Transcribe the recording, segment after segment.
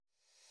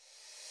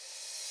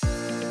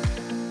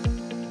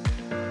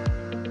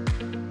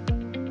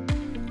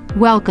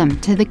Welcome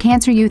to the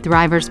Cancer You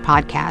Thrivers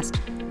podcast.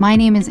 My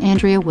name is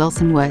Andrea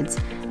Wilson Woods,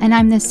 and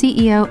I'm the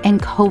CEO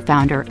and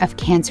co-founder of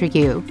Cancer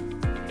You.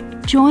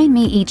 Join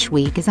me each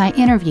week as I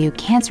interview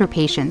cancer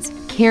patients,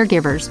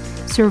 caregivers,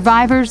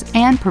 survivors,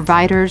 and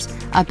providers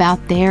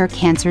about their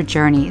cancer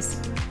journeys.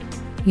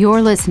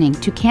 You're listening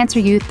to Cancer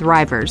You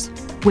Thrivers,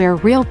 where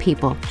real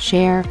people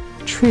share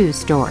true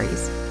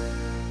stories.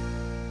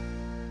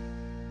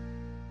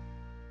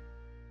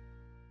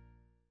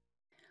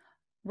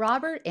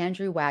 Robert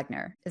Andrew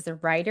Wagner is a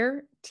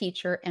writer,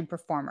 teacher, and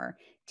performer,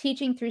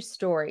 teaching through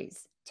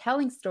stories,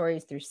 telling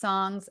stories through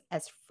songs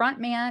as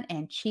frontman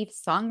and chief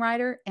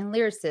songwriter and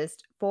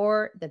lyricist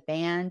for the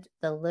band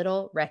The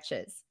Little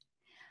Wretches.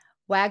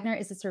 Wagner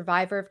is a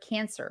survivor of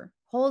cancer,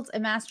 holds a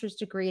master's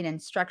degree in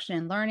instruction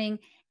and learning,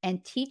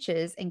 and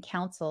teaches and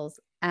counsels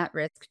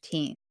at-risk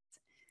teens.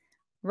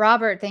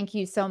 Robert, thank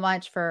you so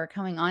much for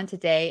coming on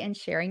today and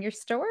sharing your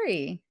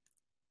story.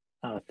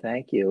 Oh,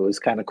 thank you. It was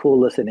kind of cool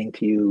listening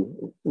to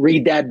you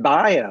read that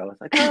bio.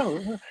 It's like,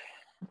 oh,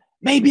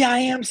 maybe I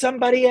am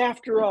somebody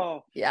after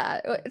all.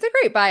 Yeah, it's a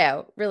great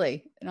bio,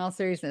 really. In all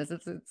seriousness,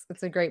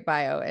 it's a great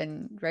bio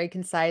and very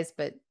concise,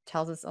 but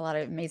tells us a lot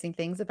of amazing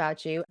things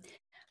about you.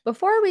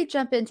 Before we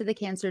jump into the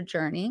cancer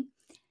journey,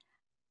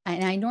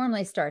 and I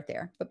normally start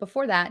there, but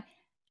before that,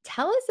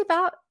 tell us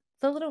about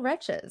The Little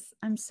Wretches.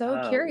 I'm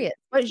so curious.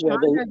 What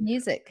genre of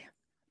music?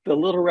 The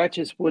Little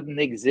Wretches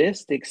wouldn't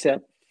exist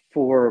except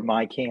for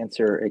my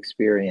cancer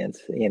experience.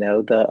 You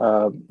know,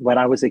 when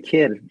I was a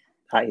kid,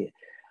 I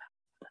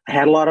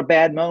had a lot of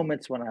bad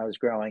moments when I was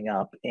growing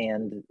up.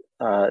 And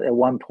at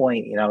one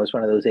point, you know, I was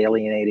one of those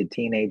alienated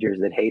teenagers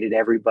that hated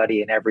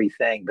everybody and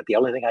everything. But the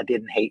only thing I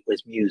didn't hate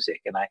was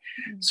music. And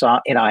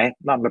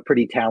I'm a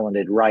pretty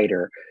talented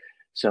writer.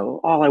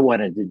 So all I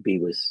wanted to be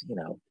was, you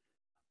know,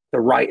 the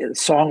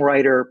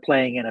songwriter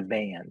playing in a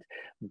band.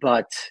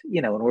 But,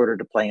 you know, in order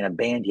to play in a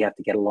band, you have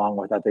to get along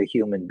with other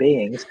human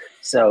beings.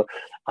 So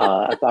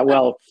I thought,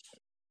 well,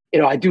 you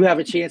know, I do have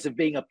a chance of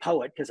being a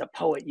poet, because a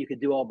poet you can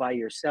do all by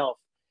yourself.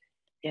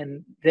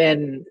 And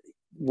then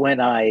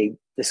when I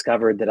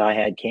discovered that I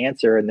had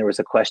cancer and there was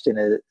a question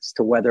as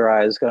to whether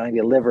I was going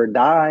to live or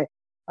die,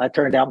 it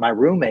turned out my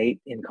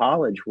roommate in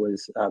college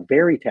was a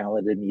very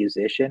talented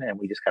musician. And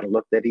we just kind of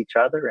looked at each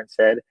other and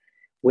said,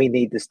 we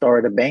need to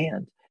start a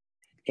band.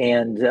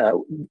 And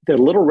the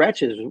Little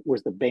Wretches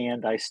was the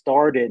band I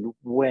started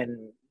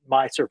when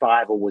my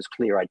survival was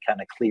clear. I'd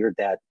kind of cleared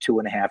that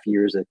 2.5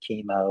 years of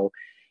chemo,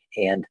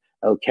 and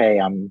okay,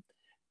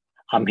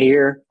 I'm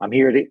here. I'm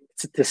here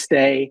to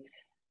stay.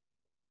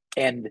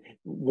 And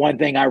one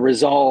thing I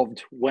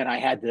resolved when I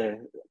had to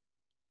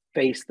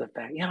face the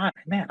fact, yeah,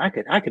 man, I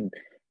could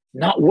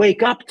not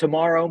wake up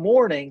tomorrow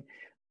morning,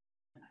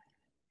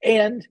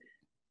 and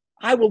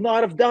I will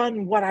not have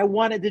done what I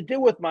wanted to do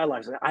with my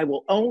life. I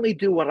will only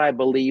do what I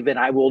believe in.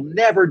 I will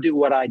never do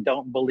what I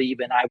don't believe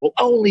in. I will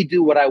only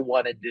do what I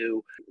want to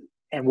do.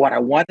 And what I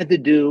wanted to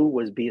do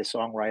was be a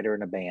songwriter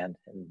in a band.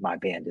 And my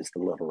band is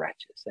The Little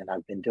Wretches. And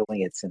I've been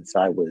doing it since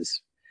I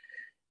was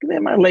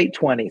in my late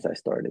 20s. I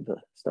started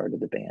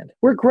the band.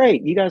 We're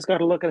great. You guys got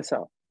to look us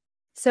up.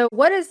 So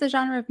what is the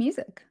genre of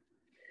music?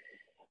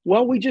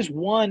 Well, we just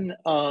won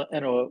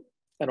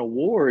an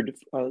award.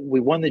 We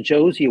won the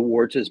Josie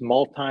Awards as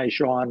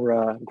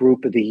multi-genre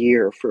group of the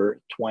year for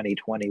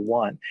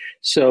 2021.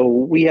 So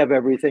we have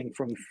everything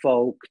from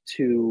folk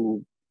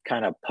to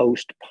kind of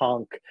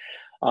post-punk.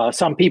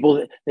 Some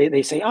people,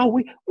 they say, oh,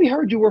 we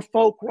heard you were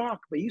folk rock,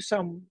 but you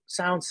sound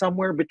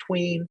somewhere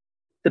between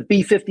the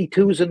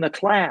B-52s and the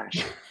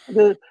Clash.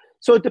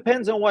 So it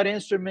depends on what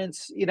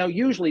instruments, you know.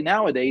 Usually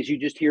nowadays you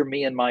just hear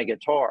me and my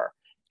guitar.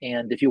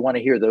 And if you want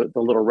to hear the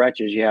Little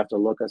Wretches, you have to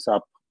look us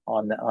up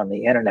on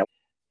the internet.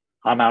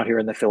 I'm out here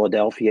in the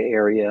Philadelphia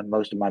area.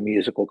 Most of my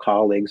musical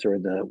colleagues are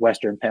in the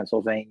Western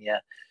Pennsylvania,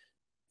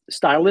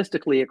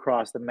 stylistically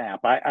across the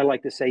map. I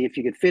like to say if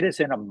you could fit us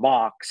in a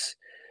box,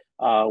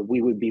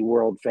 we would be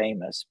world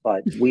famous,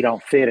 but we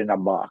don't fit in a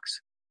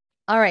box.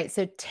 All right.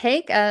 So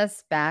take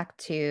us back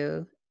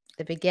to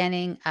the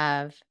beginning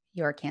of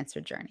your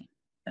cancer journey.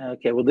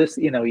 Okay. Well, this,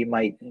 you know, you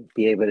might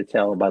be able to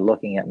tell by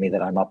looking at me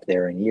that I'm up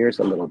there in years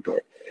a little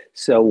bit.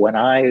 So when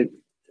I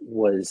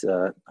was,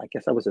 I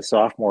guess I was a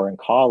sophomore in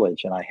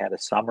college, and I had a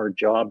summer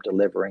job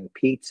delivering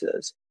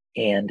pizzas.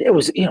 And it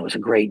was, you know, it was a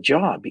great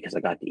job because I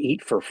got to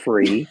eat for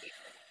free.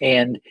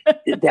 And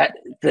that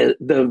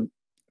the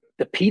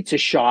pizza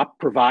shop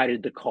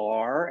provided the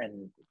car,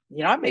 and,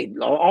 you know, I made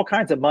all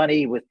kinds of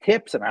money with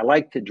tips, and I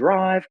liked to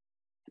drive.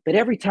 But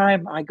every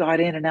time I got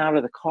in and out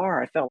of the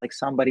car, I felt like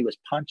somebody was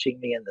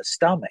punching me in the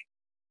stomach.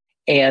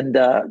 And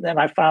then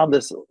I found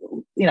this,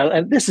 you know,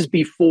 and this is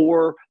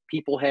before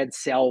people had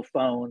cell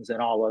phones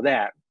and all of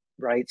that,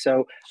 right?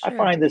 So sure. I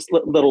find this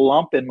little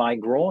lump in my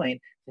groin.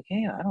 Like,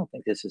 hey, I don't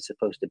think this is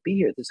supposed to be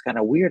here. This is kind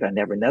of weird. I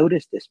never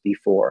noticed this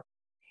before.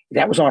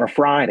 That was on a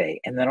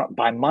Friday. And then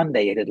by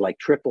Monday, it had like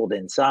tripled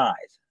in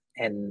size.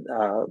 And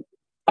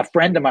a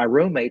friend of my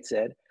roommate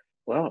said,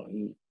 well,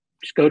 you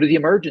just go to the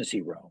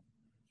emergency room.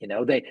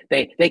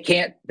 They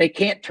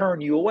can't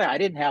turn you away. I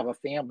didn't have a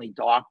family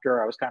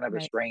doctor. I was kind of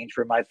Right. estranged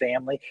from my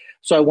family.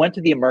 So I went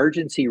to the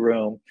emergency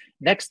room.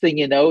 Next thing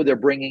you know, they're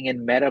bringing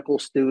in medical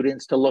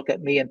students to look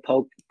at me and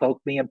poke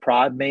me and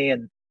prod me.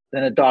 And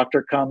then a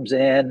doctor comes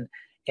in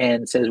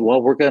and says,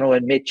 well, we're going to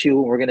admit you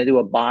and we're going to do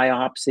a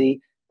biopsy.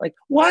 Like,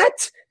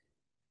 what?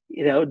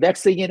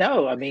 Next thing you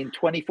know, I mean,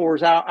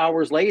 24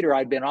 hours later,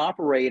 I'd been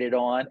operated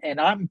on, and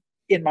I'm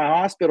in my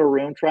hospital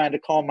room trying to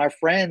call my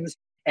friends,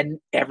 and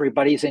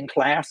everybody's in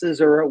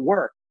classes or at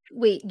work.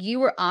 Wait,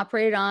 you were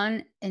operated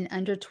on in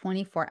under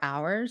 24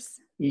 hours?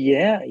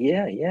 Yeah,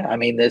 yeah, yeah. I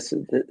mean,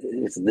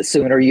 the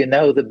sooner you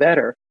know, the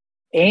better.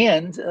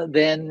 And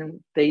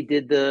then they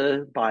did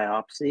the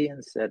biopsy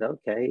and said,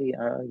 okay,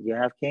 you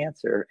have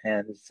cancer.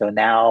 And so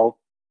now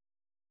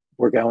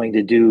we're going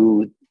to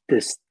do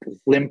this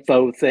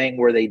lympho thing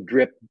where they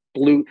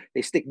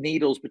stick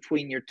needles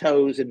between your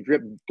toes and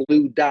drip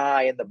blue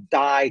dye, and the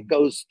dye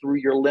goes through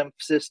your lymph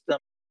system.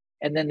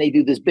 And then they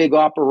do this big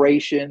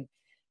operation,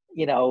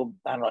 I don't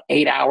know,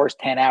 8 hours,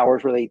 10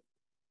 hours, where they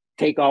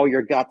take all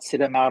your guts, sit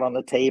them out on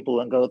the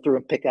table, and go through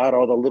and pick out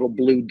all the little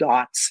blue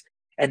dots.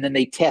 And then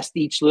they test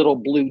each little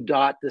blue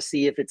dot to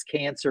see if it's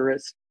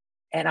cancerous.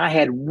 And I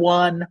had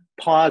one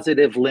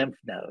positive lymph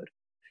node.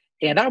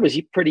 And I was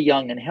pretty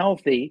young and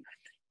healthy.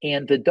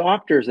 And the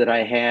doctors that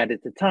I had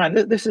at the time,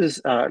 this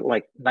is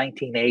like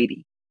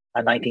 1980,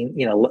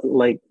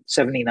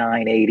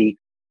 79, 80.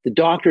 The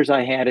doctors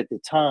I had at the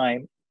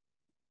time,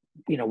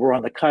 were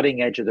on the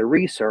cutting edge of the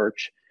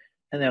research.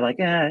 And they're like,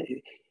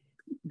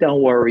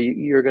 don't worry,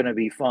 you're going to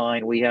be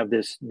fine. We have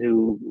this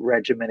new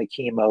regimen of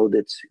chemo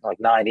that's like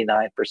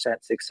 99%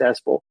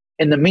 successful.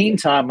 In the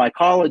meantime, my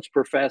college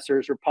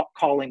professors are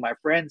calling my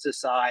friends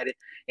aside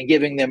and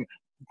giving them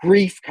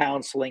grief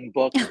counseling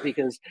books,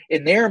 because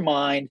in their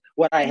mind,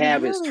 what I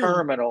have is Really?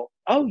 terminal.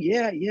 Oh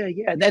yeah, yeah,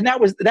 yeah. And then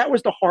that was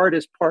the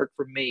hardest part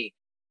for me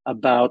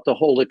about the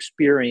whole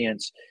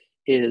experience,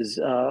 is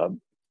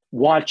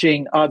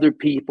watching other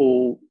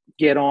people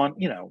get on.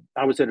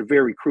 I was at a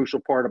very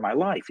crucial part of my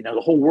life. The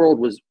whole world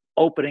was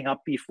opening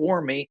up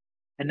before me,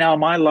 and now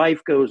my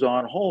life goes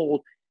on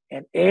hold,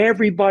 and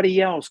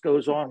everybody else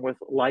goes on with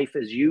life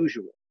as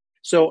usual.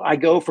 So I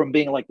go from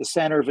being like the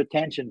center of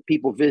attention,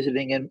 people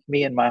visiting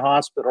me in my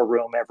hospital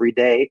room every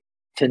day,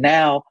 to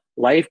now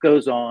life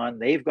goes on.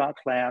 They've got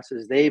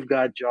classes, they've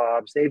got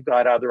jobs, they've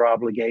got other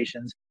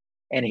obligations.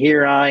 And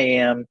here I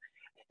am.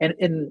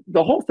 And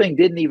the whole thing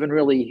didn't even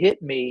really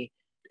hit me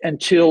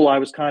until I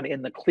was kind of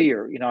in the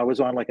clear. I was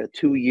on like a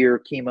 2-year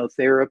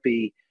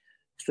chemotherapy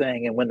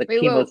thing. And when the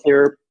Wait, whoa,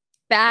 chemotherapy,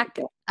 back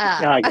up.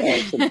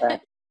 I said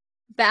back.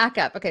 Back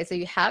up. Okay, so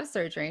you have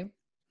surgery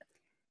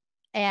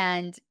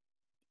and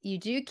you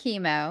do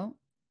chemo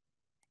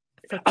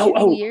for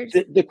Oh, 2 years?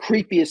 the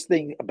creepiest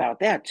thing about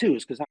that too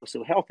is, because I was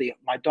so healthy,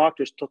 my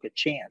doctors took a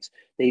chance.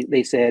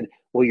 They said,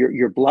 well,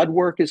 your blood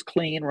work is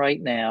clean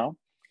right now,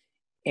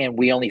 and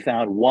we only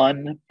found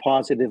one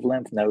positive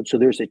lymph node. So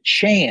there's a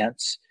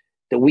chance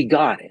that we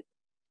got it,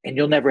 and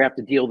you'll never have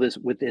to deal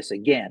with this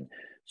again.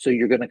 So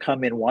you're going to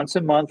come in once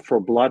a month for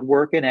blood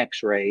work and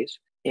x-rays,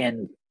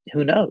 and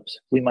who knows,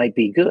 we might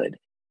be good.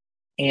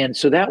 And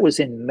so that was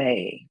in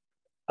May.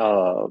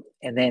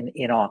 And then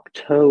in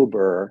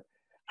October,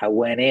 I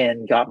went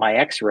in, got my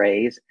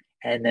x-rays,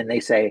 and then they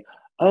say,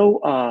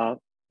 oh,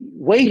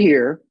 wait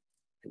here.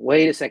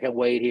 Wait a second,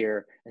 wait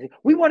here.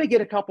 We want to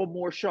get a couple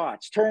more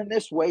shots. Turn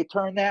this way,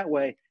 turn that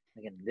way.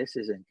 Again, this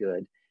isn't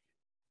good.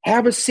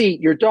 Have a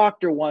seat. Your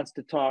doctor wants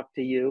to talk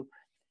to you.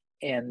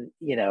 And,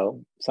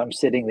 so I'm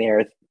sitting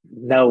there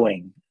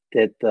knowing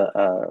that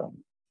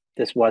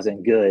this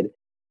wasn't good.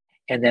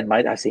 And then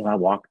I see my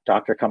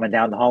doctor coming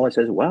down the hall and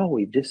says, well,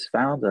 we've just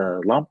found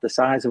a lump the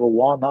size of a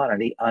walnut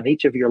on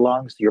each of your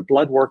lungs. Your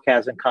blood work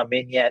hasn't come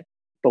in yet,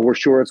 but we're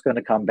sure it's going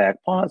to come back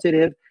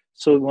positive.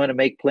 So we want to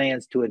make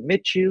plans to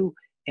admit you,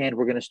 and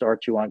we're going to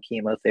start you on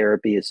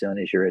chemotherapy as soon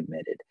as you're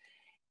admitted.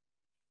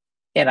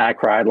 And I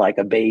cried like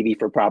a baby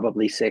for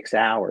probably 6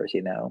 hours.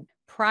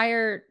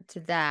 Prior to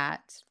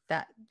that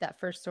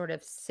first sort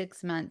of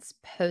 6 months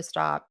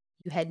post-op,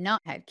 you had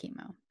not had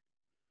chemo.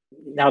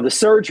 Now, the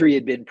surgery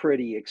had been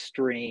pretty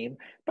extreme,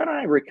 but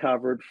I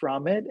recovered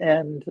from it,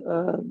 and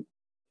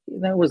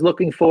was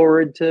looking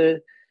forward to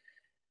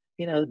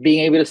being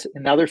able to,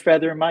 another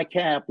feather in my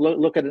cap,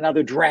 look at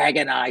another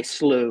dragon I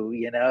slew.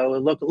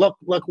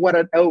 Look what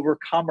an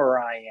overcomer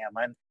I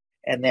am.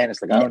 And then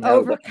it's like, An oh no,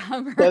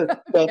 overcomer.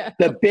 Okay.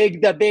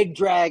 the big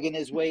dragon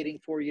is waiting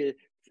for you,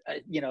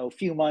 a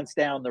few months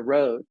down the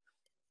road.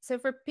 So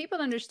for people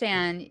to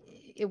understand,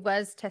 it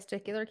was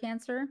testicular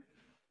cancer,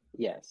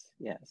 Yes,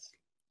 yes.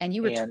 and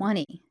you were And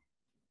 20.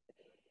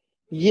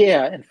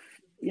 yeah, and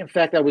in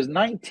fact, I was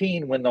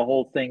 19 when the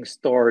whole thing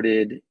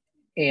started,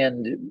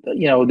 and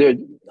you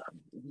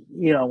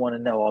don't want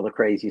to know all the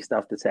crazy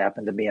stuff that's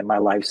happened to me in my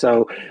life.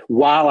 So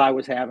while I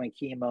was having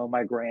chemo,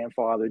 my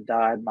grandfather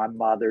died, my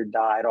mother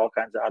died, all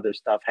kinds of other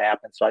stuff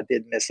happened. So I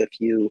did miss a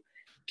few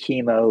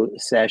chemo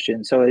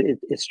sessions. So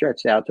it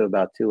stretched out to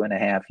about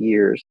 2.5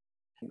 years.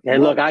 Hey,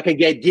 look, Well, I could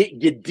get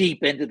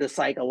deep into the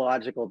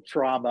psychological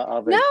trauma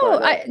of no,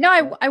 it,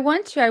 but I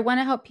want to. I want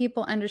to help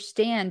people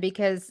understand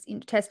because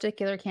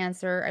testicular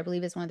cancer, I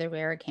believe, is one of the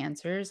rarer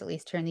cancers, at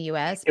least here in the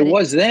US. it But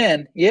was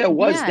then. Yeah, it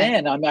was yeah,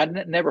 then. I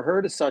mean, never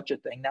heard of such a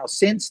thing. Now,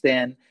 since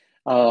then,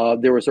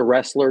 there was a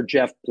wrestler,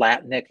 Jeff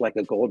Blatnick, like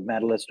a gold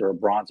medalist or a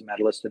bronze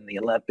medalist in the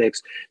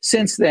Olympics.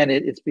 Since then,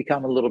 it's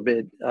become a little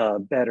bit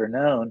better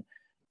known.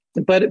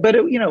 But it,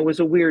 it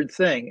was a weird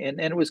thing, and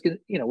it was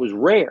it was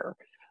rare.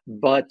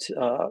 But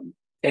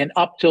and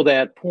up till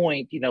that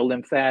point,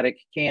 lymphatic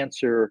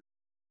cancer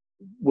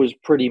was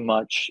pretty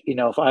much,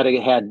 if I'd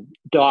have had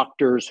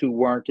doctors who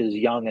weren't as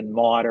young and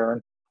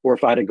modern, or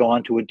if I'd have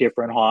gone to a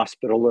different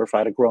hospital, or if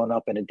I'd have grown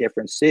up in a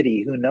different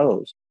city, who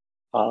knows?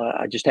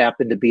 I just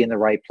happened to be in the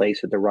right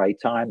place at the right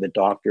time. The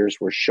doctors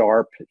were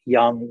sharp,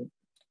 young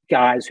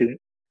guys who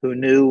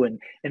knew. And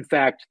in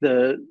fact,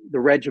 the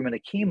regimen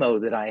of chemo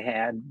that I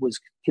had was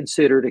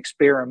considered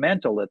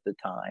experimental at the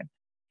time.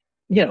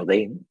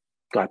 They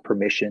got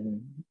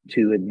permission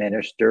to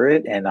administer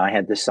it, and I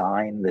had to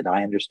sign that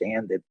I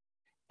understand that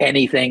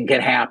anything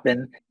can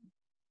happen.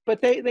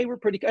 But they were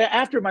pretty.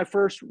 After my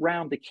first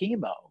round of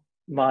chemo,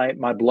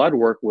 my blood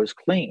work was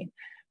clean,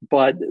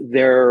 but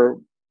their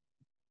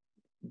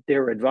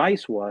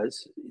advice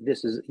was,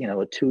 this is a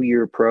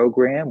 2-year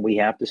program. We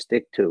have to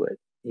stick to it.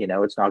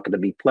 It's not going to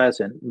be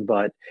pleasant,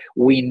 but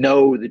we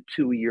know the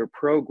 2-year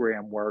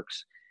program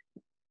works.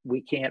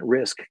 We can't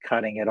risk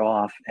cutting it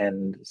off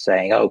and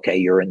saying, okay,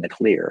 you're in the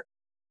clear.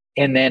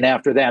 And then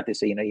after that, they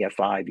say, you have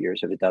 5 years.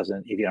 If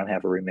you don't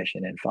have a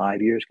remission in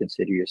 5 years,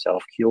 consider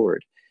yourself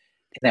cured.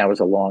 And that was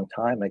a long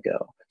time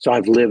ago. So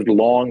I've lived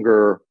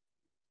longer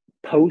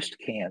post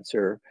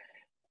cancer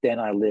than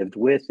I lived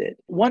with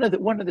it. One of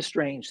the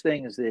strange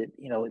things that,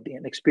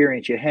 an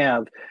experience you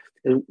have,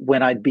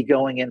 when I'd be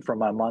going in for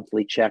my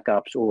monthly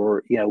checkups,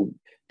 or,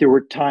 there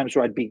were times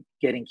where I'd be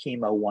getting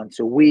chemo once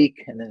a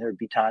week, and then there'd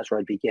be times where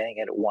I'd be getting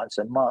it once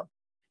a month.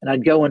 And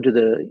I'd go into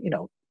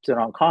it's an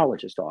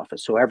oncologist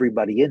office. So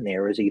everybody in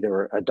there is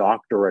either a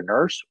doctor, a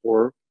nurse,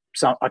 or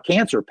a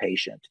cancer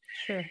patient.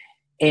 sure.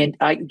 And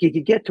you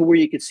could get to where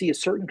you could see a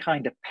certain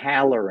kind of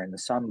pallor in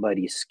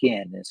somebody's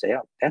skin and say,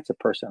 oh, that's a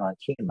person on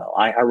chemo.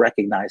 I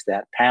recognize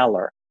that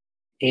pallor.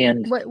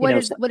 And,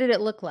 What did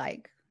it look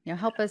like?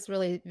 Help us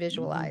really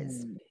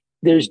visualize.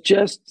 there's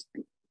just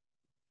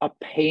a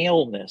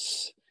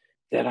paleness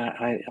that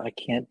I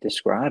can't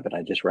describe it.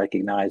 I just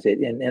recognize it.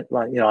 And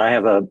I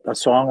have a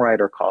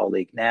songwriter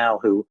colleague now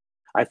who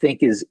I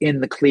think is in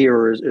the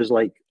clear, is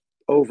like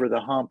over the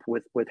hump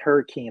with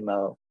her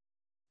chemo.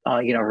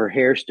 Her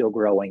hair's still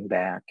growing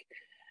back,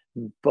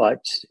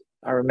 but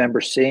I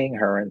remember seeing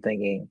her and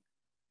thinking,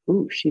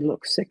 ooh, she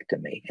looks sick to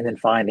me. And then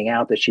finding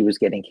out that she was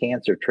getting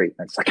cancer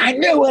treatments. Like, I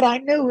knew it.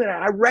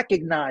 I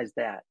recognized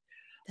that.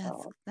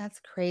 That's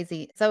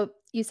crazy. So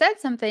you said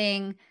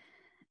something,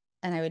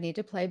 and I would need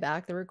to play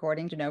back the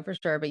recording to know for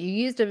sure, but you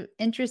used an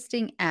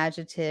interesting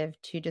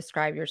adjective to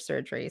describe your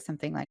surgery,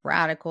 something like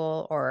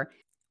radical, or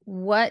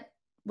what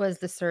was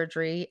the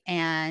surgery?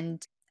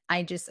 And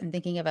I'm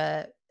thinking of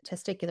a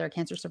testicular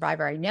cancer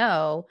survivor I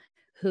know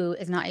who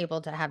is not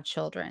able to have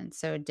children.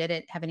 So did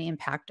it have any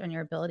impact on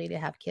your ability to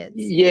have kids?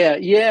 Yeah.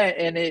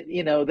 And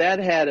that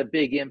had a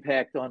big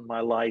impact on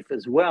my life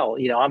as well.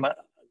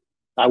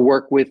 I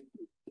work with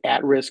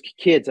at-risk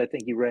kids. I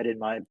think you read in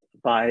my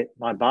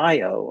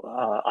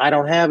bio. I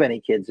don't have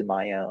any kids of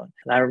my own.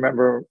 And I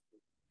remember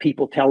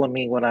people telling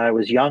me when I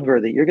was younger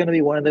that you're going to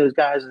be one of those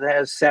guys that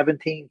has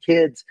 17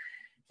 kids.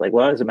 Like,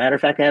 well, as a matter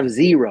of fact, I have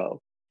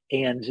 0.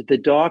 And the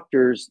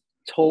doctors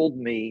told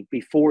me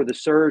before the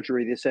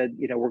surgery, they said,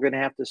 we're going to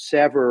have to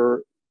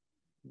sever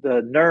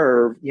the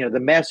nerve, the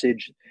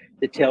message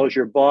that tells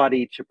your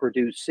body to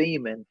produce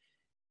semen.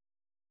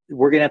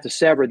 We're going to have to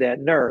sever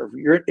that nerve.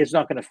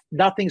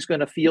 Nothing's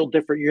going to feel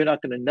different. You're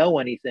not going to know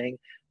anything,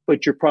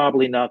 but you're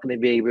probably not going to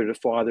be able to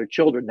father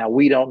children. Now,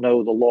 we don't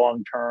know the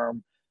long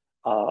term.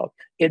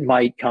 It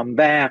might come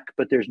back,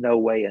 but there's no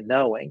way of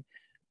knowing.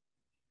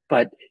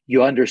 But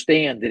you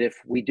understand that if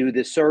we do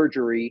this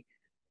surgery,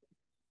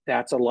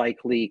 that's a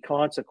likely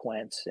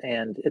consequence.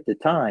 And at the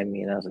time,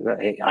 I was like,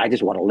 hey, I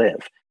just want to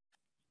live.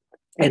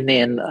 And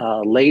then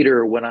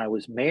later, when I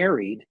was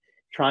married,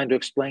 trying to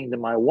explain to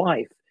my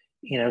wife,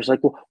 it's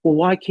like, well,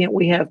 why can't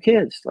we have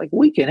kids? Like,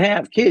 we can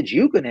have kids.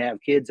 You can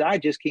have kids. I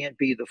just can't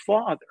be the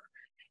father.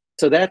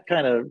 So that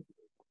kind of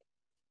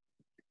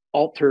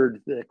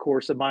altered the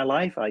course of my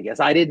life, I guess.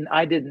 I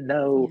didn't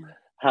know Yeah.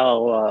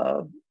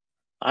 how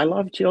I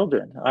love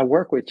children. I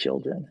work with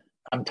children.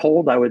 I'm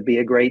told I would be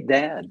a great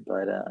dad,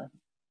 but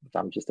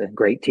I'm just a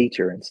great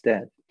teacher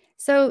instead.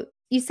 So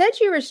you said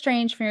you were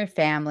estranged from your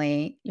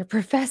family. Your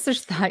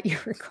professors thought you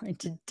were going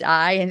to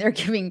die, and they're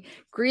giving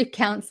grief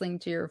counseling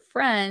to your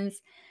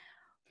friends.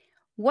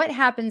 What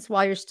happens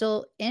while you're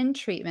still in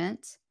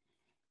treatment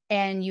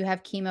and you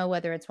have chemo,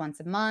 whether it's once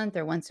a month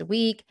or once a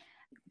week?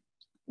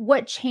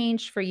 What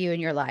changed for you in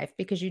your life?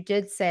 Because you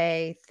did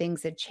say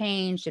things had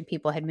changed and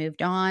people had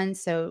moved on.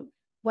 So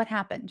what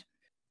happened?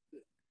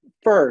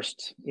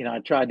 First, I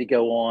tried to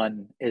go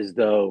on as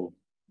though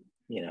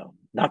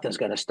nothing's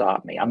going to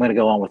stop me. I'm going to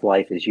go on with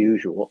life as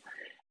usual.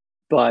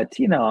 But,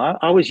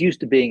 I was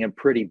used to being a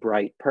pretty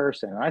bright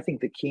person. And I think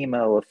the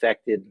chemo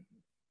affected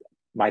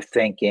my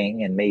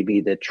thinking and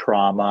maybe the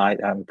trauma.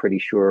 I'm pretty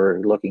sure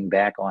looking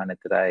back on it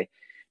that I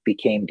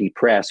became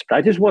depressed, but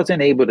I just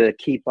wasn't able to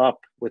keep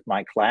up with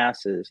my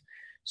classes.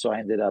 So I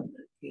ended up,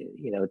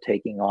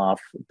 taking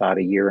off about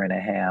a year and a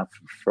half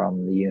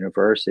from the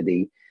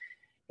university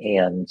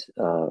and,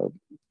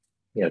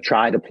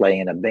 tried to play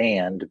in a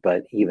band,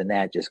 but even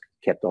that just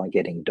kept on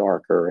getting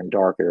darker and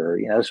darker.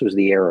 This was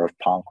the era of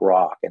punk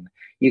rock, and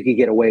you could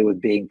get away with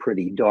being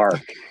pretty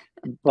dark,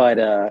 but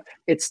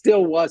it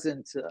still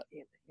wasn't.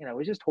 It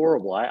was just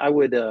horrible. I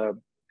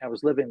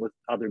was living with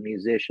other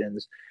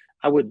musicians.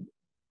 I would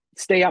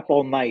stay up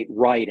all night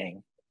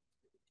writing,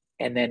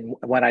 and then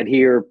when I'd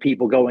hear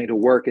people going to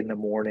work in the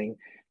morning,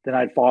 then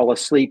I'd fall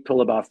asleep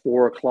till about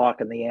 4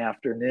 o'clock in the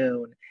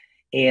afternoon,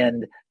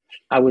 and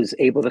I was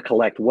able to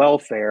collect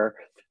welfare.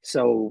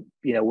 So,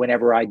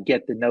 whenever I'd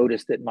get the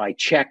notice that my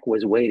check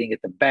was waiting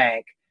at the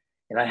bank,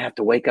 and I have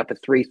to wake up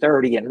at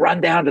 3:30 and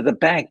run down to the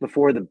bank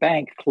before the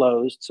bank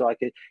closed so I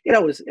could,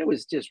 it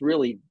was just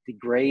really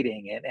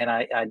degrading. And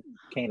I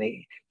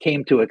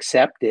came to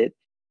accept it.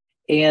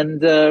 And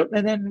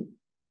then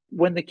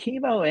when the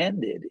chemo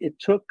ended, it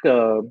took,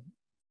 I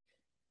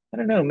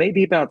don't know,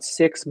 maybe about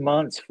 6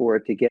 months for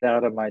it to get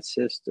out of my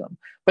system.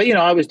 But,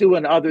 I was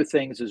doing other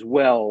things as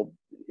well,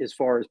 as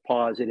far as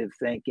positive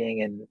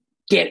thinking and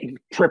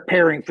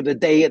preparing for the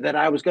day that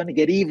I was going to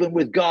get even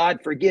with God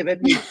for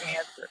giving me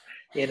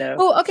cancer.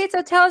 Oh, okay.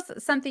 So tell us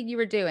something you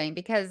were doing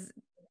because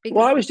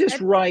Well, I was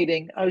just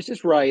writing.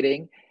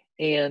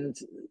 And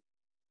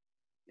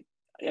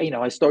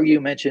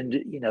you mentioned,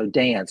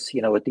 dance,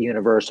 at the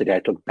university. I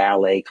took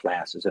ballet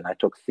classes and I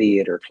took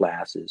theater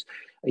classes.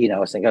 I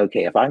was thinking,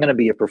 okay, if I'm going to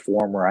be a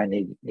performer, I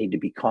need to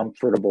be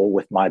comfortable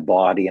with my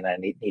body, and I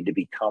need to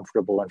be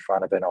comfortable in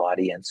front of an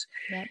audience.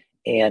 Yep.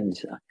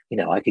 And,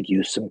 I could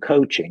use some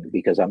coaching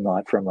because I'm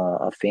not from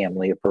a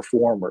family of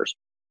performers.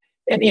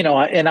 And,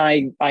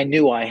 I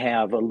knew I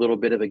have a little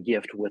bit of a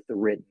gift with the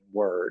written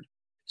word.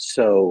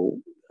 So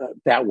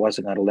that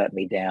wasn't going to let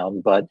me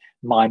down. But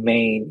my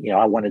main,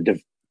 I wanted to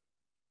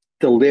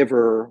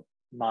deliver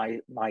my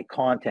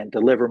content,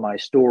 deliver my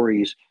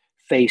stories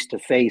face to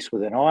face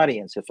with an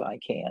audience if I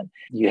can.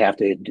 You have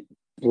to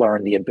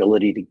learn the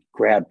ability to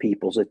grab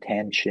people's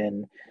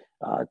attention,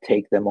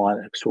 take them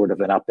on sort of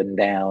an up and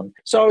down.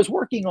 So I was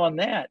working on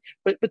that.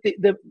 But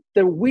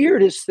the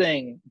weirdest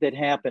thing that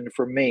happened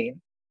for me,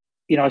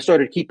 I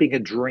started keeping a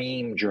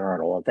dream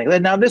journal and things.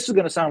 Now this is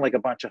going to sound like a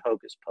bunch of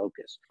hocus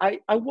pocus. I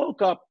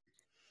woke up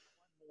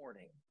one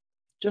morning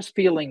just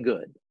feeling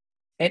good,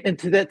 and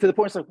to the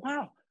point, it's like,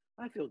 wow,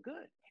 I feel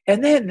good.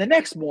 And then the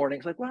next morning,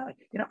 it's like, wow,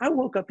 I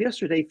woke up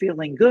yesterday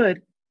feeling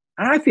good,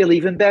 and I feel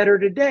even better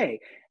today.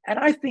 And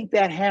I think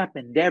that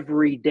happened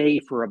every day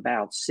for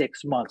about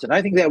 6 months. And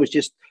I think that was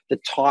just the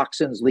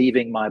toxins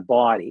leaving my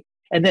body.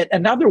 And then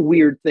another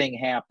weird thing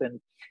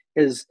happened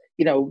is,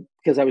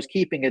 because I was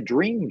keeping a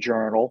dream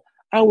journal,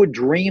 I would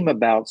dream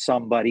about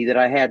somebody that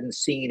I hadn't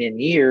seen in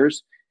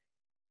years.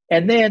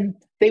 And then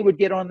they would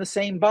get on the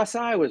same bus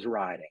I was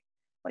riding.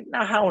 Like,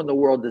 now how in the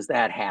world does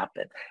that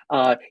happen?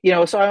 So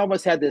I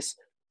almost had this,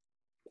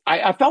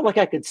 I felt like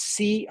I could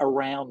see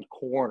around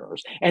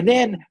corners. And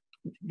then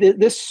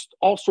this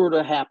all sort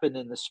of happened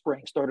in the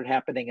spring, started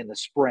happening in the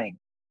spring.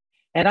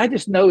 And I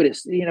just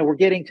noticed, we're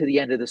getting to the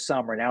end of the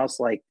summer. Now it's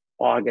like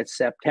August,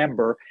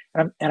 September.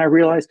 And I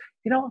realized,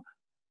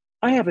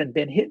 I haven't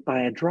been hit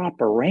by a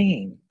drop of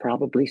rain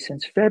probably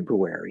since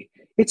February.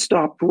 It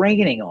stopped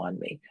raining on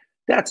me.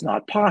 That's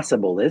not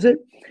possible, is it?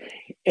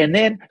 And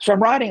then, so I'm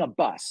riding a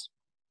bus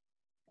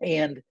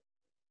and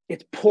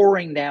it's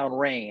pouring down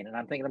rain. And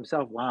I'm thinking to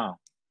myself, wow,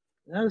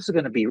 this is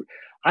going to be,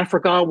 I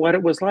forgot what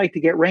it was like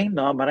to get rained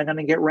on, but I'm going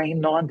to get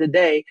rained on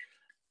today.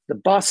 The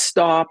bus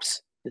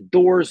stops, the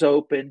doors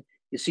open.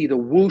 You see the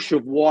whoosh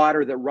of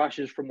water that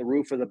rushes from the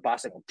roof of the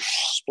bus and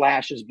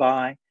splashes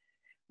by.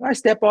 And I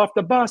step off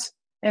the bus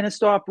and it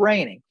stopped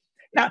raining.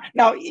 Now,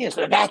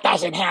 that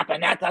doesn't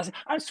happen.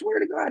 I swear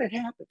to God, it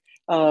happened.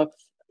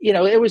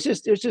 It was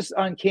just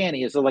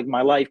uncanny. It's like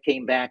my life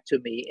came back to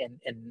me,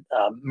 and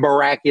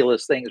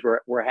miraculous things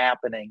were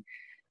happening.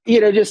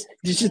 Just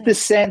the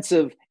sense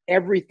of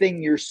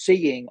everything you're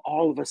seeing,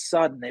 all of a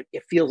sudden,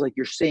 it feels like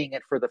you're seeing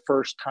it for the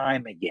first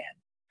time again.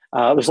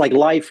 It was like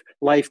life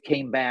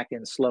came back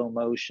in slow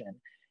motion.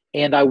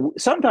 And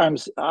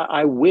sometimes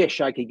I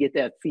wish I could get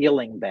that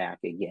feeling back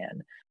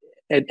again.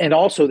 And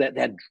also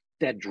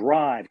that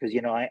drive, because,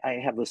 I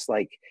have this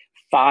like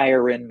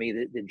fire in me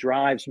that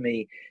drives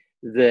me,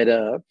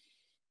 that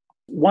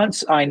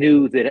once I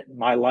knew that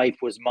my life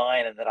was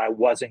mine and that I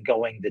wasn't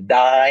going to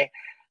die,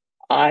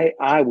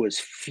 I was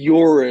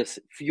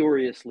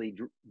furiously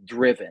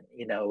driven,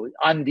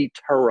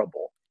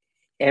 undeterrable.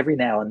 Every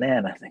now and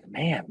then I think,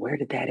 man, where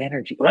did that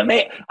energy? Well,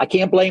 man, I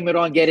can't blame it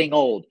on getting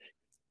old.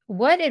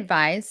 What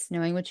advice,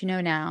 knowing what you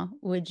know now,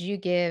 would you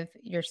give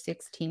your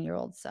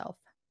 16-year-old self?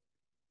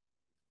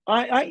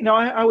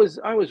 I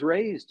was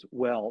raised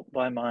well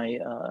by my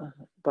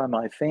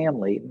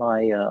family.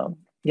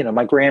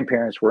 My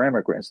grandparents were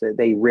immigrants.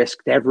 They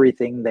risked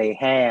everything they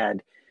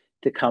had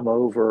to come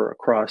over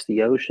across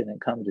the ocean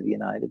and come to the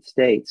United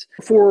States.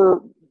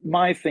 For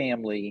my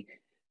family,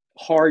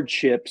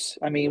 hardships.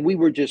 I mean, we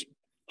were just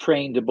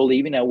trained to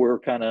believe. We're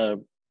kind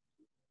of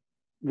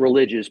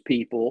religious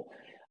people,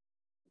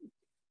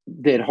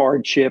 that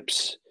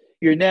hardships,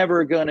 you're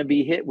never going to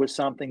be hit with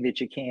something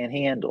that you can't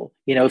handle.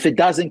 If it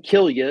doesn't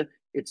kill you,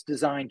 it's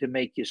designed to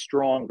make you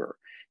stronger.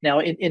 Now,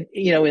 in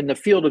the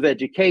field of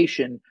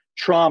education,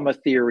 trauma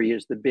theory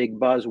is the big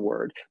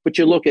buzzword. But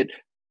you look at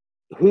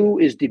who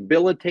is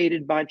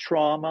debilitated by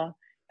trauma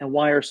and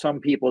why are some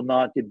people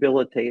not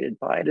debilitated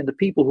by it. And the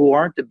people who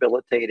aren't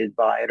debilitated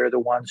by it are the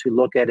ones who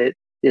look at it.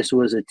 This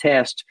was a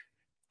test.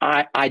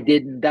 I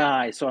didn't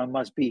die, so I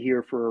must be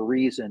here for a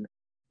reason.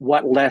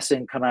 What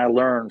lesson can I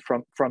learn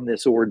from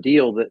this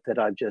ordeal that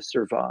I've just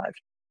survived?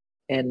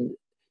 And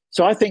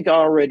so I think I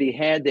already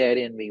had that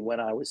in me when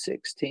I was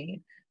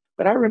 16.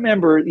 But I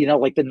remember,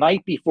 like the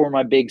night before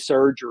my big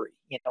surgery,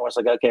 I was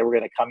like, okay, we're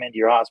going to come into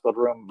your hospital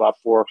room about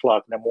 4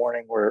 o'clock in the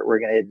morning. We're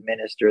going to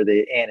administer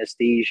the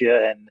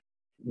anesthesia. And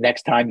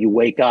next time you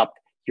wake up,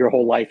 your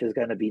whole life is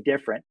going to be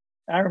different.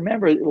 I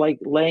remember like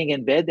laying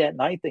in bed that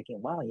night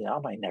thinking, wow, I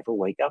might never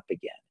wake up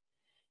again.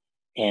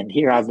 And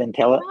here I've been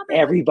telling Robert, was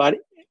everybody.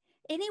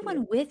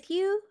 anyone with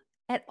you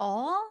at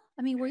all?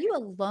 I mean, were you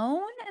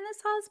alone in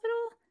this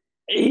hospital?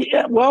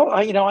 Yeah, well,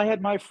 I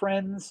had my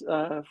friends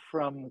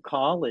from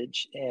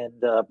college, and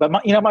but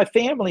my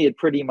family had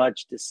pretty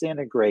much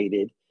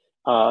disintegrated.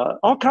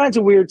 All kinds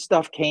of weird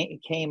stuff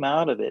came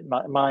out of it.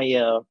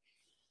 I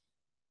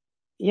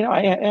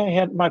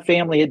had my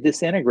family had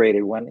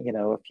disintegrated when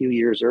a few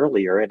years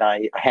earlier, and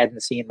I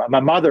hadn't seen my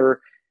mother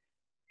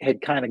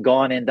had kind of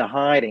gone into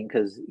hiding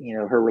because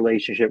her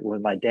relationship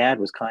with my dad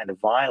was kind of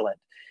violent.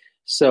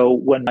 So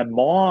when my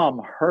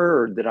mom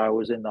heard that I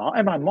was and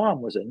my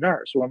mom was a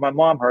nurse. When my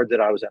mom heard that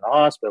I was in the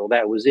hospital,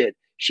 that was it.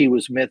 She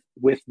was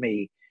with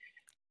me,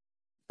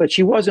 but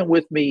she wasn't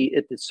with me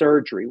at the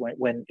surgery.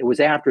 When it was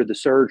after the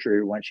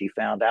surgery when she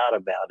found out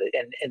about it,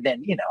 and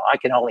then I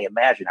can only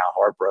imagine how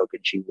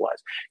heartbroken she was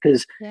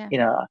because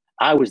Yeah.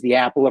 I was the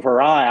apple of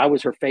her eye. I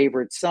was her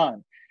favorite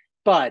son,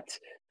 but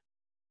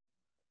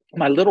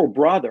my little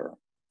brother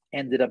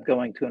ended up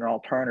going to an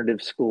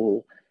alternative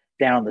school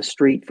down the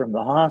street from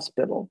the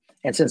hospital.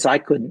 And since I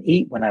couldn't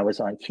eat when I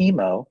was on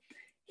chemo,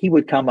 he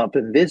would come up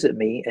and visit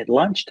me at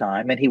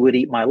lunchtime and he would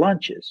eat my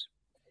lunches.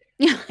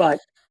 But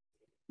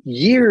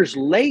years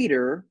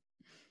later,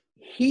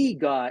 he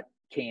got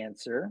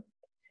cancer.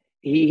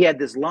 He had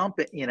this lump,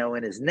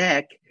 in his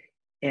neck,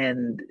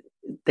 and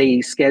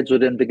they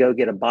scheduled him to go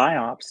get a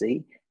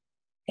biopsy.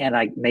 And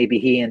maybe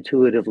he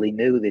intuitively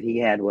knew that he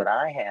had what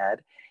I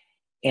had.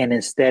 And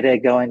instead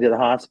of going to the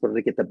hospital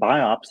to get the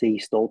biopsy, he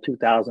stole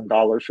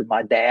 $2,000 from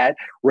my dad,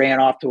 ran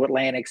off to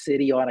Atlantic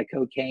City on a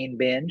cocaine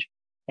binge.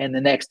 And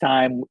the next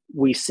time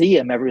we see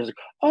him, everyone's like,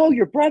 oh,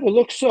 your brother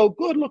looks so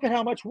good. Look at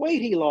how much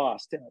weight he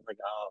lost. And I'm like,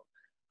 oh,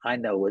 I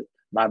know it.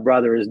 My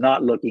brother is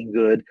not looking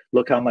good.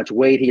 Look how much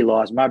weight he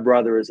lost. My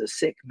brother is a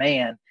sick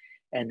man.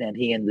 And then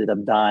he ended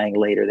up dying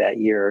later that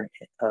year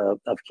of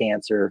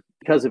cancer.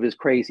 Because of his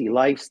crazy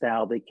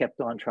lifestyle, they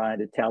kept on trying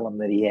to tell him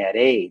that he had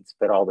AIDS,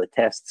 but all the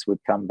tests would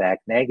come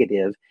back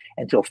negative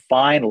until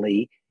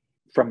finally,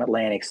 from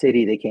Atlantic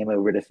City, they came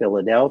over to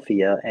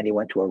Philadelphia and he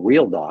went to a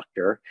real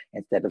doctor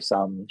instead of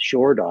some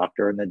shore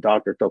doctor. And the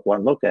doctor took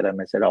one look at him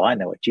and said, oh, I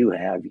know what you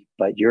have,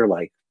 but you're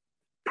like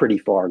pretty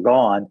far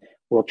gone.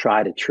 We'll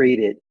try to treat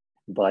it,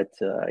 but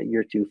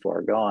you're too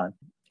far gone.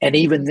 And I'm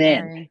so even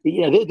then,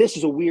 sorry. this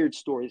is a weird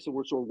story. So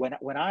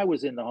when I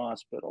was in the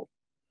hospital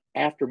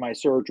after my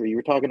surgery, you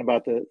were talking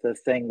about the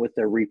thing with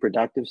the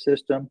reproductive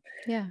system.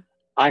 Yeah.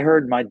 I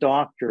heard my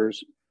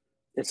doctors,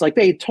 it's like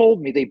they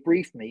told me, they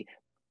briefed me,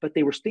 but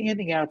they were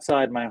standing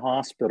outside my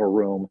hospital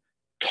room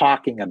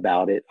talking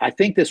about it. I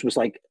think this was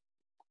like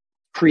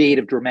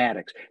creative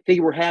dramatics. They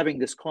were having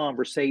this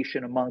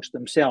conversation amongst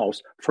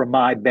themselves for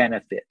my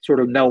benefit, sort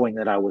of knowing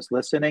that I was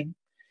listening.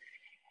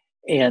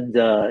 And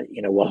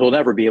well, he'll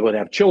never be able to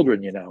have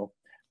children,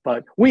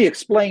 but we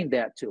explained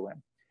that to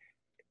him.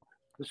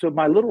 So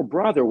my little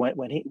brother went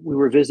when we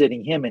were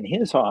visiting him in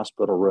his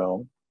hospital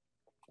room,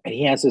 and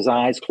he has his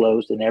eyes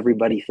closed and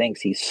everybody thinks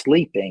he's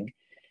sleeping,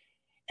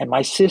 and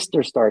my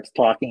sister starts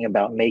talking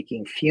about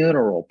making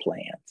funeral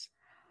plans,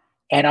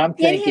 and I'm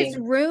In his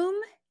thinking, room?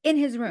 In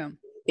his room.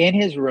 in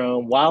his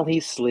room while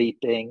he's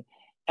sleeping.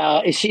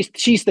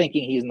 She's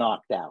thinking he's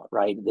knocked out,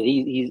 right? That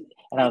he's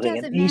and I'm It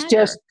thinking doesn't he's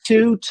just matter.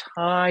 too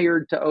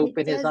tired to It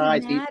open his doesn't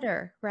eyes.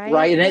 matter, right?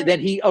 Right, and then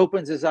he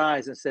opens his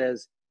eyes and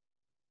says,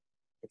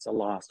 "It's a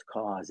lost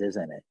cause,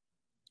 isn't it?"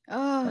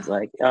 I was Oh,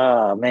 like,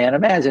 "Oh man,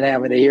 imagine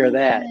having to hear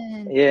that."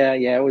 man. Yeah,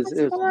 yeah, That's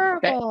it was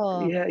bad,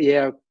 horrible.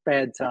 yeah,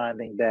 bad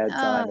timing, bad Oh,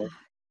 timing.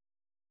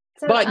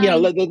 so, But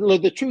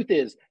the truth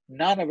is,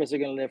 none of us are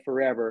going to live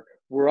forever.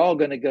 We're all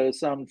going to go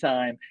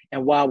sometime,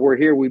 and while we're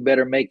here, we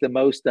better make the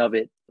most of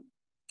it.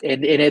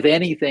 And if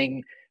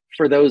anything,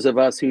 for those of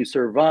us who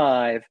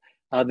survive,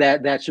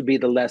 That should be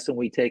the lesson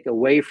we take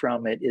away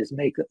from it, is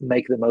make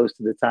the most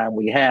of the time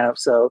we have.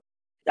 So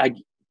I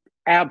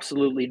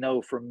absolutely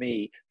know, for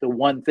me, the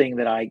one thing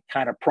that I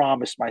kind of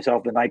promised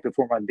myself the night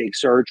before my big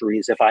surgery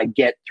is, if I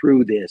get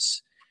through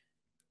this,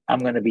 I'm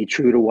going to be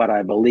true to what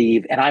I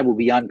believe, and I will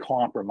be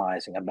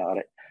uncompromising about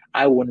it.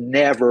 I will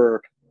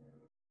never,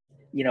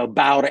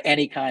 bow to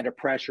any kind of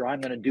pressure.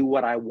 I'm going to do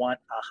what I want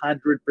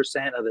 100%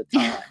 of the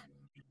time.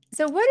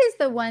 So what is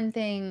the one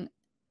thing,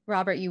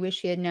 Robert, you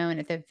wish you had known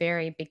at the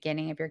very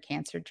beginning of your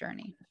cancer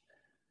journey?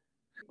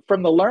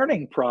 From the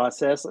learning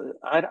process,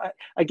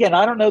 again,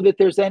 I don't know that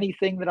there's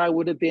anything that I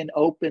would have been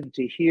open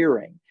to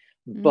hearing,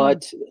 Mm.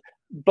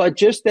 but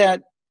just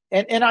that,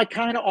 and I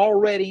kind of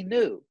already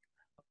knew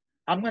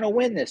I'm going to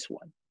win this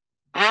one.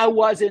 I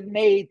wasn't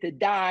made to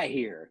die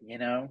here,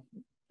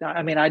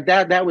 I mean,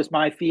 that was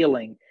my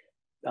feeling,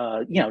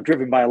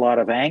 driven by a lot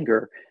of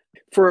anger.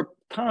 For a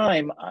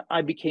time,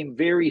 I became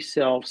very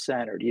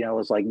self-centered. It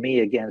was like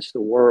me against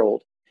the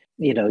world.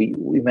 We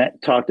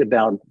talked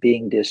about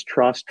being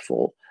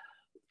distrustful.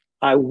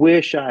 I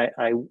wish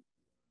I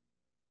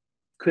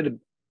could have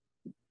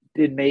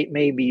been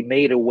maybe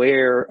made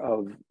aware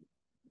of.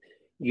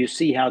 You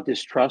see how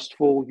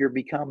distrustful you're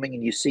becoming,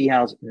 and you see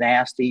how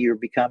nasty you're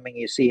becoming.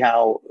 You see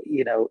how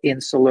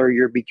insular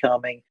you're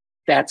becoming.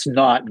 That's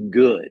not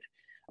good.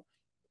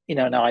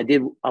 Now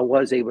I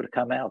was able to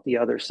come out the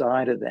other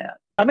side of that.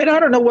 I mean, I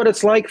don't know what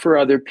it's like for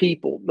other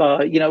people.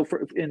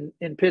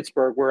 In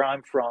Pittsburgh, where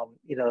I'm from,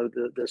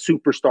 the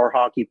superstar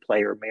hockey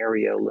player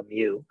Mario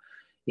Lemieux.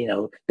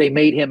 They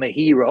made him a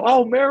hero.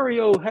 Oh,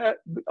 Mario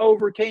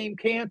overcame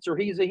cancer.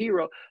 He's a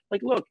hero.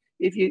 Like, look,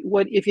 if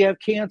you have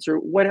cancer,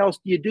 what else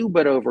do you do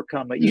but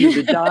overcome it? You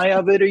either die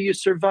of it or you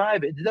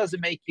survive it. It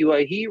doesn't make you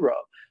a hero.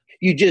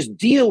 You just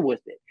deal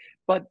with it.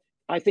 But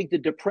I think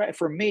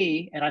for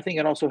me, and I think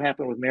it also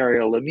happened with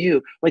Mario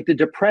Lemieux, like, the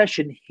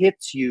depression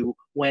hits you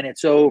when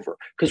it's over.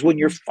 Because when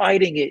you're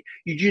fighting it,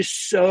 you're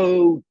just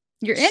so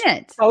You're in it,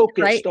 right?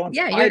 focused on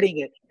Yeah, fighting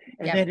it.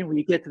 And yep. then when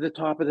you get to the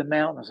top of the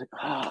mountain, I was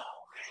like, oh.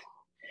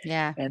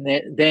 Yeah. And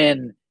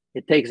then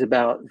it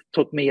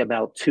took me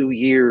about 2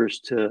 years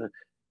to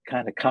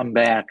kind of come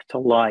back to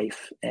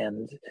life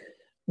and,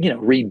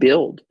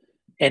 rebuild.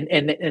 And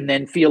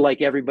then feel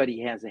like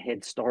everybody has a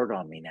head start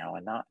on me now,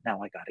 and now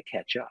I got to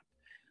catch up.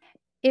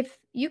 If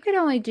you could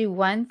only do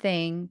one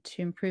thing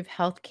to improve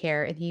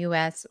healthcare in the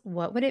US,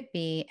 what would it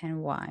be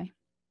and why?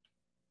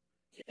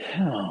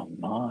 Oh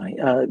my.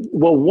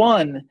 Well,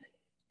 one,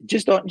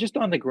 just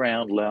on the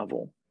ground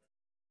level,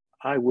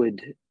 I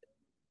would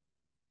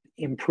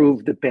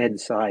improve the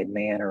bedside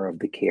manner of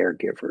the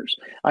caregivers.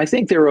 I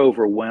think they're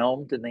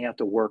overwhelmed and they have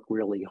to work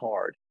really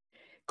hard.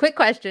 Quick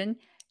question.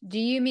 Do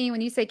you mean, when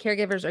you say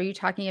caregivers, are you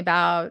talking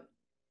about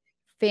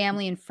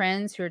family and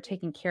friends who are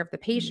taking care of the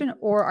patient,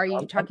 or are you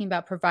talking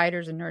about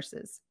providers and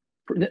nurses?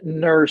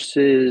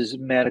 Nurses,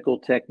 medical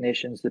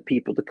technicians, the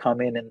people that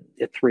come in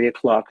at 3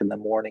 o'clock in the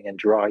morning and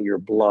draw your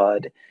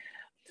blood.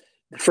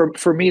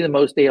 For me, the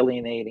most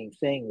alienating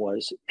thing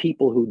was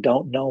people who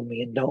don't know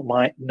me and don't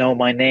know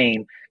my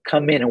name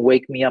come in and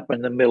wake me up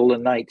in the middle of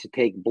the night to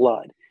take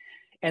blood.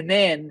 And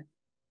then,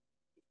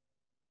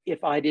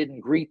 if I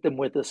didn't greet them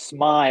with a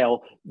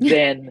smile,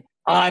 then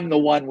I'm the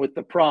one with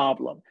the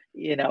problem.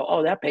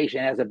 Oh, that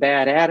patient has a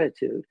bad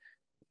attitude.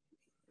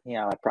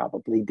 Yeah, I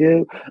probably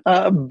do.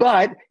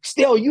 But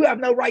still, you have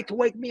no right to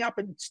wake me up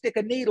and stick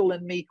a needle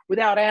in me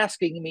without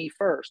asking me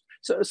first.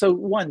 So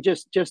one,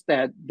 just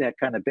that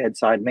kind of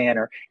bedside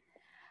manner.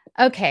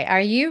 Okay.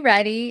 Are you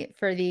ready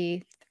for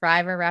the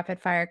Thriver rapid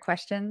fire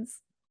questions?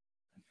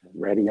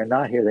 Ready or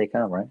not, here they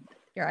come, right?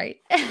 You're right.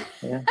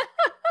 Yeah.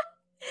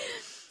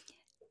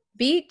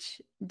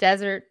 Beach,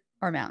 desert,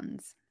 or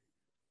mountains?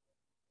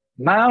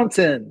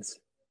 Mountains.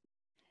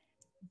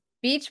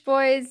 Beach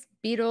Boys,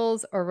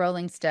 Beatles, or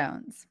Rolling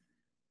Stones?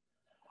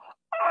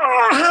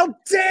 Oh, how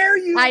dare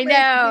you make me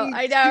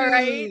I know,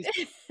 right?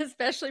 choose?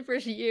 Especially for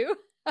you.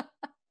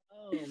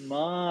 Oh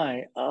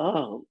my.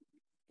 Oh.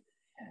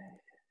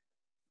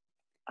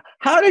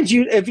 How did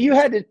you, if you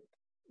had to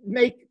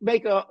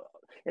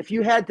if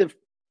you had to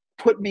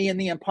put me in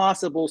the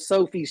impossible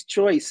Sophie's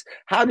Choice,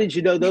 how did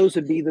you know those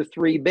would be the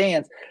three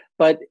bands?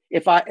 But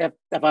if I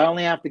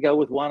only have to go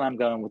with one, I'm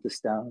going with the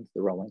Stones,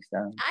 the Rolling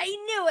Stones. I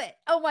knew it.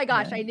 Oh my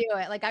gosh, Yeah, I knew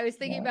it. Like, I was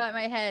thinking yeah, about it in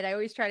my head. I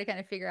always try to kind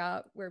of figure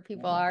out where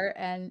people yeah. are,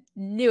 and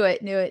knew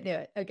it, knew it, knew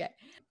it. Okay.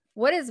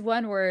 What is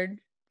one word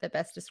that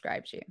best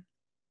describes you?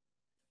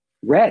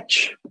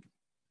 Wretch.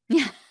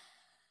 Okay,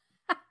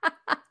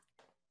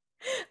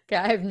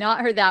 I have not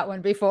heard that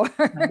one before.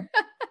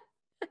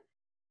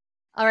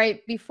 All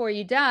right, before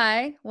you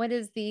die, what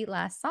is the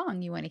last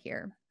song you want to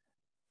hear?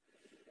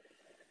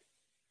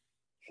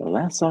 The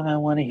last song I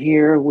want to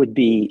hear would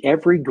be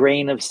 "Every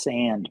Grain of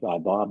Sand" by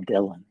Bob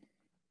Dylan.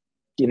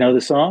 Do you know the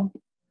song?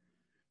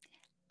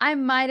 I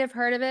might have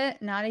heard of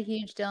it. Not a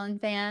huge Dylan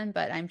fan,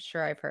 but I'm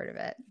sure I've heard of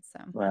it. So,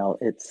 Well,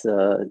 it's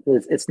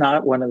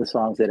not one of the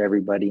songs that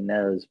everybody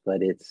knows,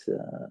 but it's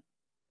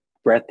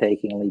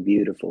breathtakingly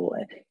beautiful.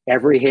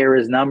 Every hair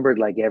is numbered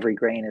like every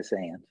grain of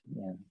sand.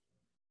 Yeah.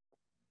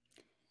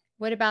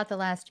 What about the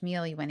last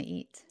meal you want to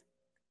eat?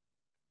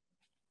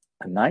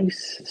 A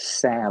nice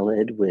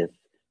salad with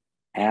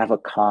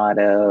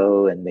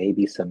avocado and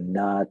maybe some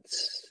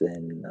nuts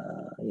and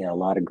a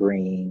lot of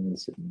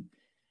greens and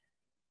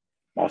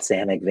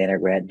balsamic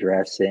vinaigrette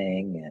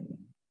dressing and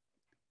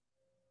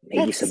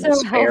maybe That's some so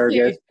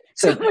asparagus,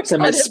 healthy. Oh my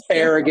some God, that's so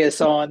asparagus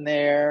healthy. on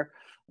there.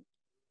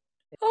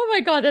 Oh my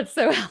God, that's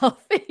so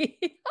healthy.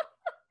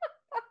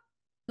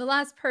 The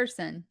last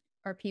person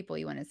or people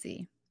you want to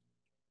see.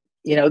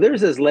 There's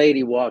this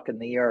lady walking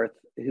the earth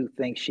who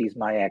thinks she's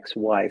my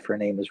ex-wife. Her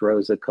name is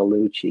Rosa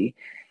Colucci,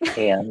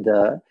 and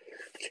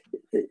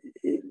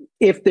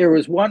if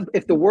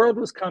the world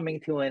was coming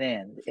to an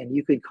end, and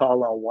you could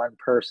call on one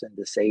person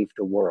to save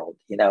the world,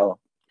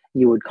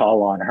 you would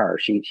call on her.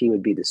 She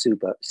would be the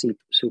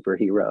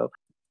superhero.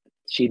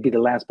 She'd be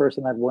the last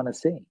person I'd want to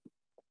see.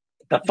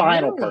 The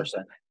final Really?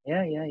 person.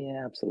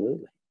 Yeah,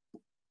 absolutely.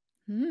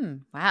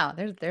 Wow,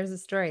 there's a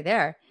story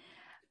there.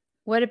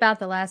 What about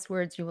the last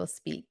words you will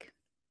speak?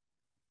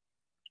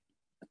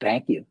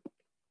 Thank you.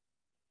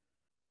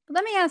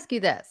 Let me ask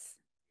you this.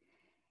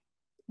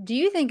 Do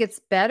you think it's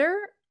better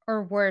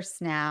or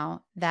worse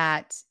now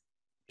that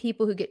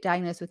people who get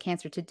diagnosed with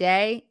cancer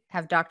today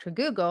have Dr.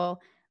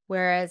 Google,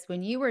 whereas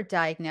when you were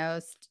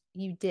diagnosed,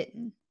 you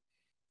didn't?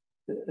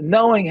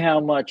 Knowing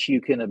how much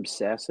you can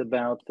obsess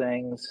about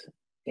things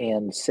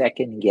and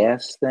second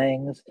guess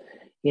things,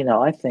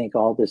 I think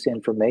all this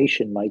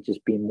information might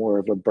just be more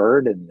of a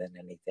burden than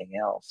anything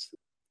else.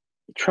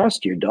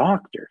 Trust your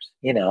doctors.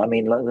 I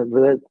mean,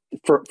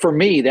 for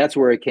me, that's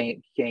where it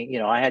came.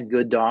 I had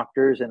good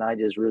doctors, and I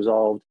just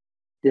resolved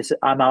this.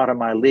 I'm out of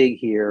my league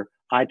here.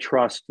 I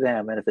trust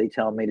them, and if they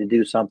tell me to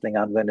do something,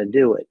 I'm going to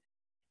do it.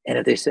 And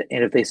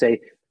if they say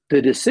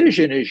the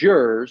decision is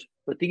yours,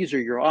 but these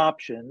are your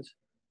options,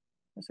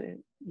 I say,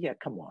 yeah,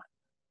 come on.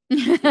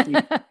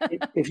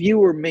 If you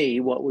were me,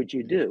 what would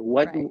you do?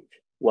 Right.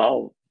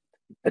 Well,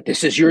 but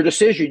this is your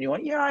decision. You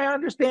want, yeah, I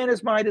understand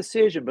it's my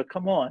decision, but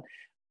come on.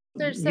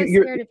 They're so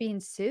You're scared of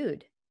being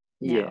sued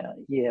now.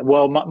 yeah.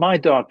 Well, my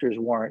doctors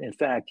weren't. In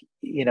fact,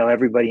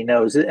 everybody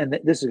knows, and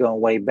this is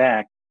going way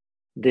back,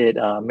 that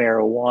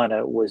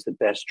marijuana was the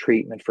best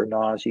treatment for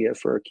nausea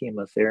for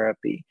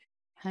chemotherapy.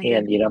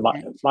 And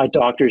 100%. my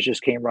doctors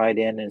just came right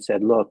in and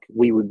said, "Look,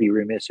 we would be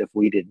remiss if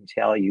we didn't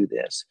tell you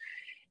this."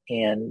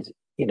 And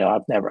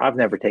I've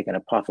never taken a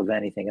puff of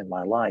anything in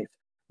my life.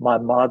 My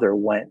mother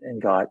went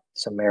and got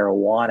some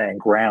marijuana and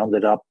ground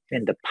it up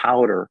into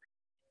powder,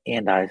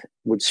 and I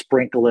would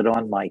sprinkle it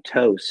on my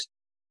toast,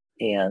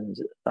 and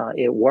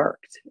it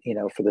worked,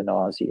 for the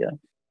nausea.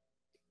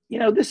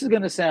 This is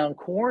going to sound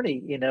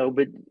corny,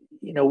 but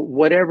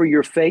whatever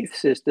your faith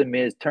system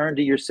is, turn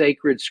to your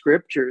sacred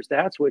scriptures.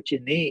 That's what you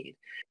need.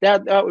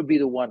 That would be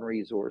the one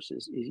resource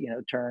is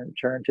turn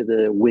to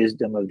the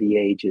wisdom of the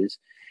ages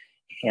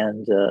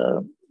and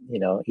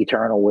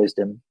eternal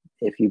wisdom,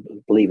 if you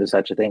believe in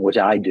such a thing, which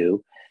I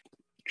do.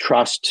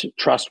 Trust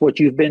what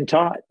you've been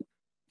taught.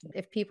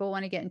 If people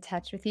want to get in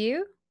touch with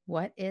you,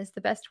 what is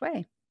the best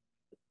way?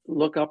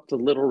 Look up the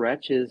Little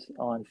Wretches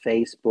on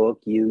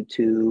Facebook,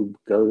 YouTube,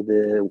 go to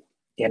the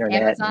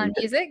internet. Amazon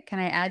Music? Can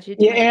I add you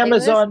to my playlist?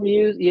 Amazon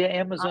Music. Yeah,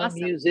 Amazon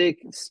Awesome.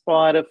 Music,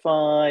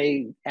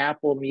 Spotify,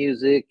 Apple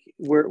Music.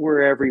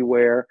 We're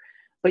everywhere.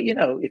 But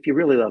if you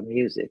really love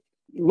music,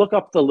 look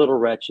up the Little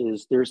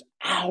Wretches. There's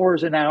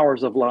hours and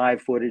hours of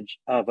live footage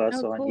of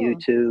us on Cool.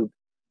 YouTube.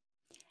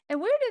 And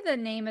where did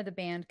the name of the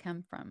band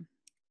come from?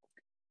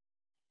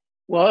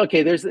 Well,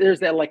 okay, there's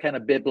that like kind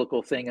of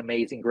biblical thing,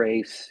 Amazing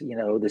Grace,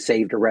 the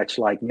saved a wretch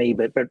like me.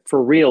 But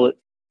for real,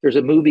 there's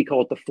a movie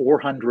called The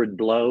 400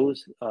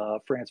 Blows,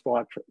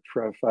 Francois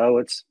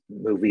Truffaut. It's a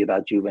movie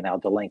about juvenile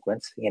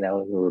delinquents,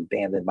 who were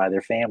abandoned by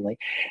their family.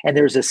 And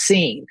there's a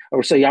scene,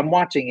 so I'm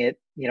watching it,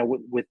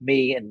 with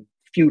me and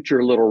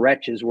future little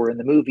wretches. We're in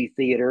the movie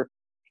theater,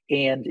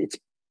 and it's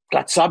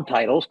got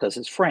subtitles because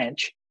it's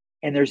French.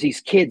 And there's these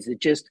kids that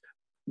just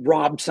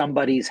robbed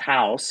somebody's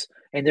house,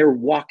 and they're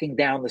walking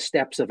down the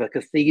steps of a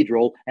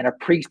cathedral, and a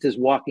priest is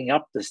walking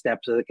up the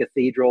steps of the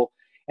cathedral,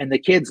 and the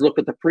kids look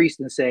at the priest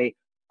and say,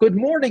 "Good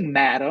morning,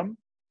 madam,"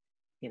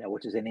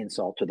 which is an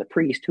insult to the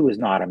priest, who is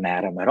not a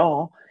madam at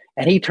all.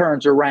 And he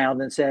turns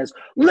around and says,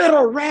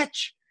 "Little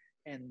wretch,"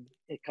 and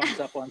it comes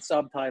up on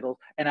subtitles.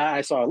 And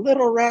I saw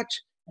 "Little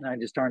Wretch," and I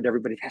just turned to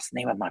everybody, that's the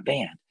name of my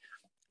band.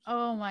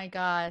 Oh my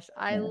gosh.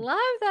 I love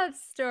that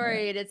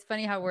story. And it's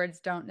funny how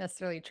words don't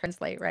necessarily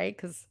translate, right?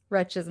 Because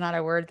wretch is not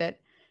a word that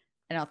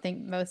I don't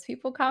think most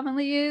people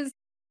commonly use.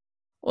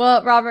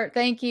 Well, Robert,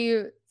 thank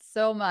you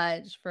so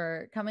much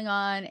for coming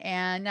on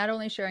and not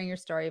only sharing your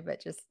story,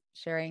 but just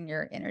sharing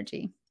your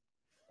energy.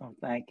 Oh,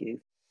 thank you.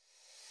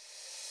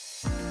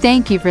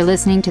 Thank you for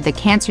listening to the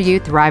Cancer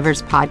Youth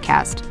Thrivers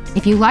podcast.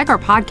 If you like our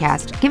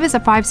podcast, give us a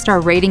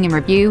 5-star rating and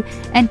review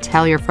and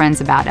tell your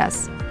friends about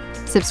us.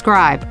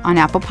 Subscribe on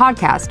Apple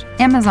Podcast,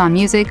 Amazon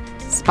Music,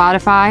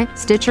 Spotify,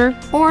 Stitcher,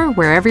 or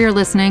wherever you're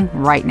listening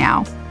right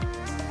now.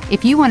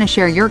 If you want to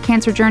share your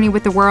cancer journey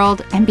with the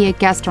world and be a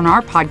guest on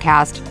our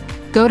podcast,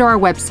 go to our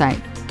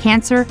website,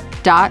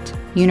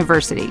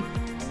 cancer.university.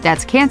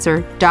 That's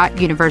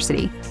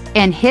cancer.university.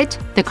 and hit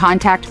the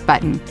contact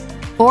button,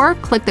 or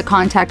click the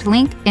contact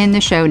link in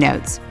the show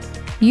notes.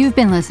 You've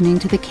been listening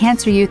to the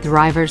Cancer Youth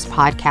Thrivers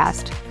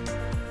podcast.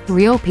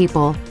 Real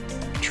people,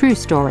 true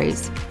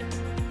stories.